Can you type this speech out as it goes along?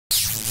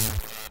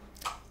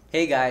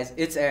Hey guys,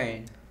 it's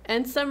Aaron,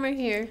 And Summer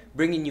here.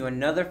 bringing you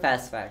another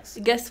Fast Facts.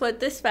 Guess what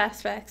this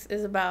Fast Facts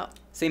is about?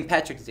 St.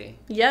 Patrick's Day.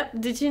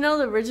 Yep, did you know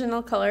the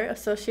original color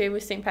associated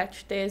with St.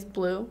 Patrick's Day is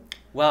blue?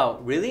 Wow,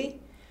 really?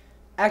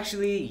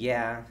 Actually,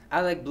 yeah, I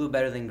like blue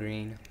better than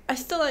green. I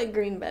still like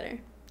green better.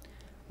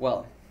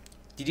 Well,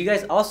 did you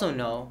guys also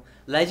know,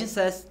 legend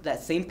says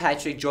that St.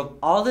 Patrick drove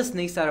all the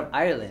snakes out of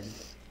Ireland.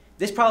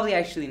 This probably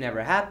actually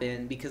never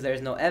happened because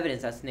there's no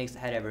evidence that snakes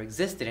had ever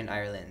existed in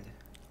Ireland.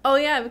 Oh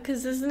yeah,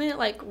 because isn't it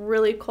like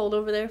really cold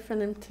over there for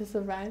them to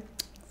survive?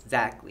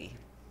 Exactly.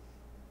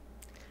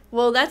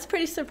 Well, that's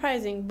pretty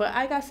surprising, but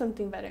I got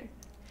something better.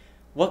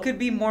 What could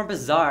be more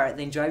bizarre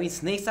than driving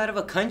snakes out of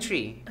a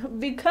country?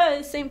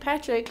 Because St.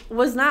 Patrick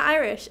was not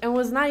Irish and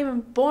was not even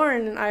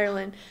born in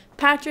Ireland.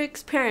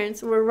 Patrick's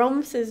parents were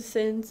Roman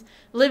citizens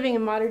living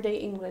in modern day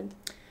England.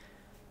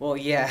 Well,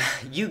 yeah,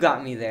 you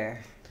got me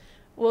there.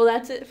 Well,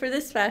 that's it for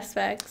this Fast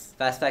Facts.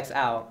 Fast Facts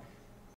out.